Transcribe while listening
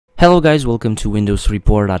Hello guys, welcome to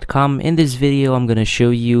windowsreport.com. In this video I'm gonna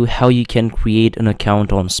show you how you can create an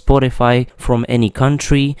account on Spotify from any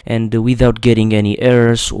country and without getting any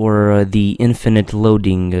errors or the infinite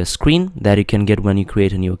loading screen that you can get when you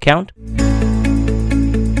create a new account.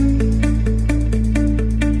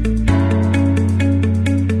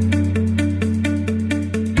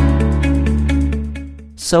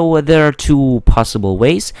 So there are two possible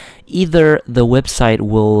ways. Either the website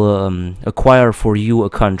will acquire for you a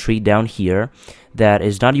country down here that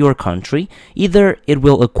is not your country. Either it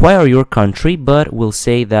will acquire your country but will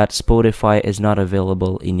say that Spotify is not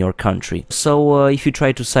available in your country. So if you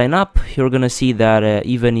try to sign up, you're gonna see that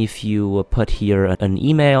even if you put here an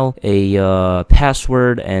email, a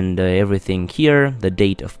password and everything here, the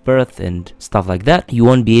date of birth and stuff like that, you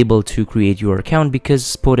won't be able to create your account because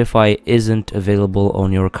Spotify isn't available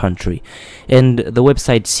on your country. And the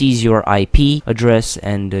website sees your IP address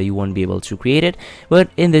and you won't be able to create it. But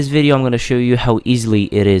in this video I'm going to show you how easily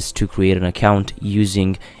it is to create an account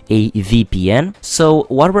using a VPN. So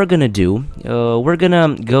what we're gonna do, we're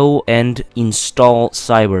gonna go and install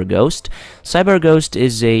CyberGhost. CyberGhost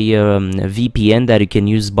is a VPN that you can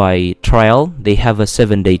use by trial. They have a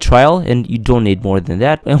 7-day trial and you don't need more than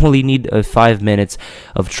that. You only need 5 minutes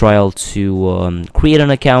of trial to create an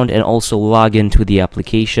account and also log into the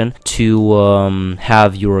application to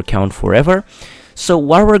have your account forever. So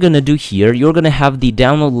what we're gonna do here, you're gonna have the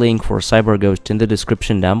download link for CyberGhost in the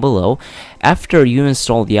description down below. After you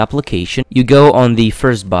install the application, you go on the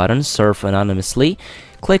first button, Surf Anonymously,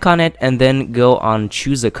 click on it and then go on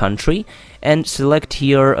Choose a Country and select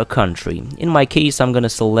here a country. In my case, I'm gonna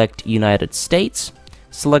select United States.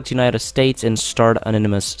 Select United States and start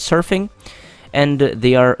anonymous surfing. And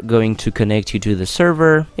they are going to connect you to the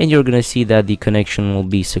server and you're gonna see that the connection will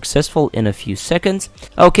be successful in a few seconds.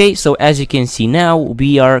 Okay, so as you can see now,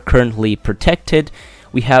 we are currently protected.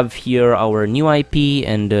 We have here our new IP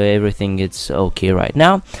and everything is okay right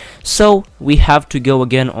now. So we have to go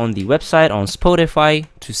again on the website on Spotify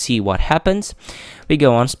to see what happens. We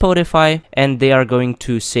go on Spotify and they are going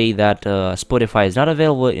to say that Spotify is not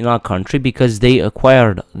available in our country because they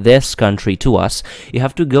acquired this country to us. You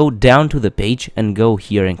have to go down to the page and go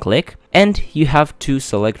here and click. And you have to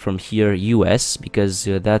select from here US because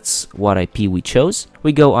that's what IP we chose.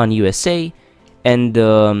 We go on USA and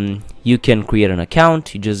you can create an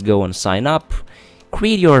account. You just go and sign up.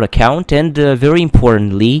 Create your account and very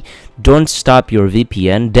importantly, don't stop your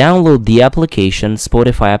VPN. Download the application,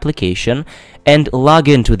 Spotify application, and log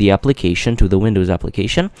into the application, to the Windows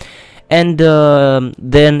application, and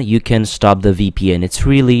then you can stop the VPN. It's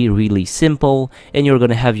really simple and you're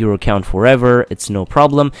gonna have your account forever. It's no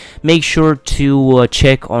problem. Make sure to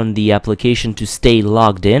check on the application to stay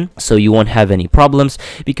logged in so you won't have any problems,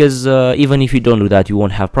 because even if you don't do that you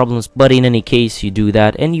won't have problems, but in any case you do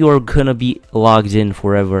that and you're gonna be logged in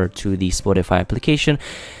forever to the Spotify application.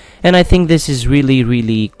 And I think this is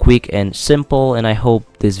really quick and simple, and I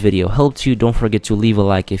hope this video helped you. Don't forget to leave a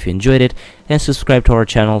like if you enjoyed it and subscribe to our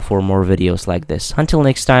channel for more videos like this. Until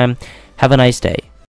next time, have a nice day.